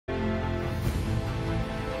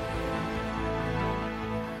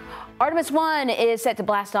Artemis 1 is set to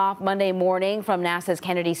blast off Monday morning from NASA's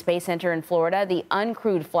Kennedy Space Center in Florida. The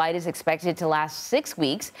uncrewed flight is expected to last 6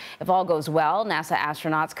 weeks. If all goes well, NASA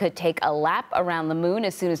astronauts could take a lap around the moon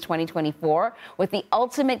as soon as 2024, with the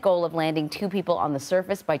ultimate goal of landing 2 people on the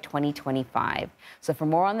surface by 2025. So for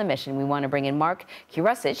more on the mission, we want to bring in Mark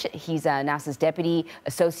Kirasich. He's NASA's Deputy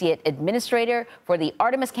Associate Administrator for the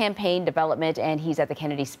Artemis campaign development, and he's at the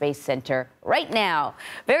Kennedy Space Center right now.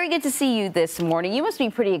 Very good to see you this morning. You must be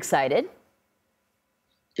pretty excited.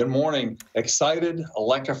 Good morning. Excited,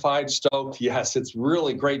 electrified, stoked. Yes, it's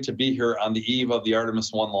really great to be here on the eve of the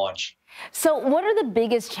Artemis 1 launch. So what are the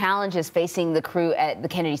biggest challenges facing the crew at the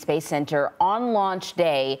Kennedy Space Center on launch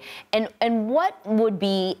day, and what would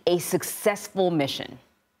be a successful mission?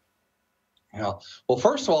 Yeah. Well,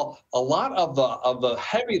 first of all, a lot of the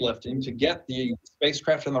heavy lifting to get the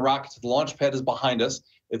spacecraft and the rocket to the launch pad is behind us.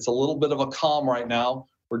 It's a little bit of a calm right now.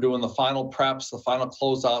 We're doing the final preps, the final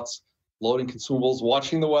closeouts, loading consumables,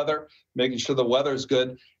 watching the weather, making sure the weather is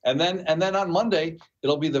good. And then on Monday,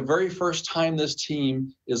 it'll be the very first time this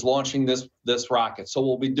team is launching this rocket. So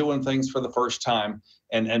we'll be doing things for the first time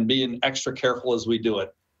and being extra careful as we do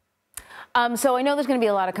it. So I know there's going to be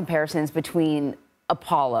a lot of comparisons between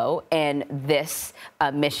Apollo and this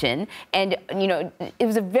mission. And, you know, it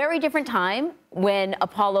was a very different time when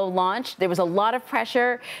Apollo launched. There was a lot of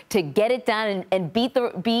pressure to get it done and beat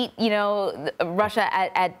Russia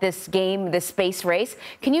at this game, this space race.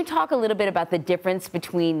 Can you talk a little bit about the difference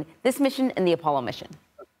between this mission and the Apollo mission?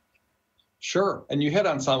 Sure, and you hit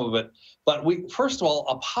on some of it. But first of all,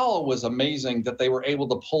 Apollo was amazing that they were able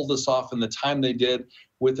to pull this off in the time they did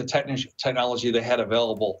with the technology they had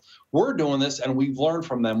available. We're doing this, and we've learned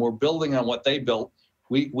from them. We're building on what they built.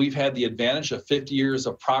 We've had the advantage of 50 years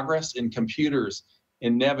of progress in computers,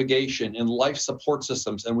 in navigation, in life support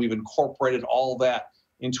systems, and we've incorporated all that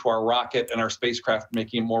into our rocket and our spacecraft,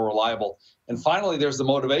 making it more reliable. And finally, there's the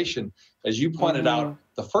motivation. As you pointed out,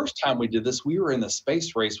 the first time we did this, we were in the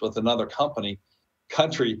space race with another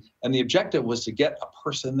country, and the objective was to get a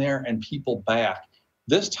person there and people back.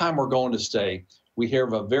 This time we're going to stay. We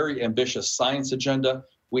have a very ambitious science agenda.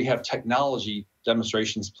 We have technology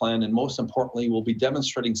demonstrations planned, and most importantly, we'll be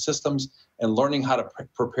demonstrating systems and learning how to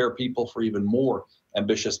prepare people for even more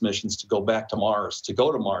ambitious missions to go back to Mars,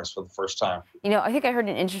 for the first time. You know, I think I heard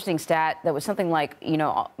an interesting stat that was something like, you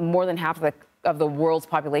know, more than half of the world's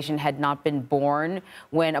population had not been born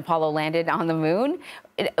when Apollo landed on the moon.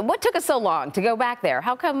 What took us so long to go back there?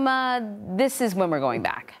 How come this is when we're going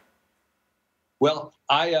back? Well,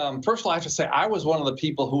 first of all, I have to say, I was one of the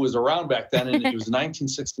people who was around back then, and it was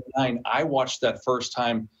 1969. I watched that first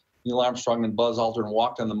time Neil Armstrong and Buzz Aldrin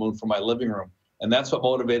walked on the moon from my living room. And that's what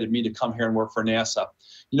motivated me to come here and work for NASA.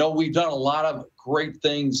 You know, we've done a lot of great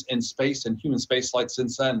things in space and human spaceflight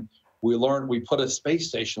since then. We put a space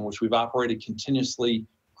station, which we've operated continuously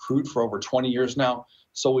crewed for over 20 years now.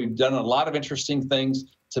 So we've done a lot of interesting things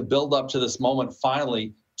to build up to this moment,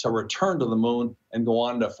 finally, to return to the moon and go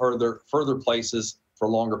on to further places for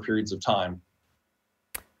longer periods of time.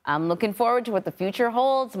 I'm looking forward to what the future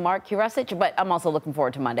holds, Mark Kirasich, but I'm also looking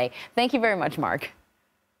forward to Monday. Thank you very much, Mark.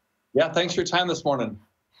 Yeah, thanks for your time this morning.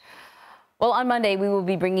 Well, on Monday, we will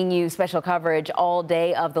be bringing you special coverage all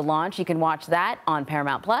day of the launch. You can watch that on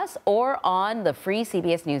Paramount Plus or on the free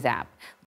CBS News app.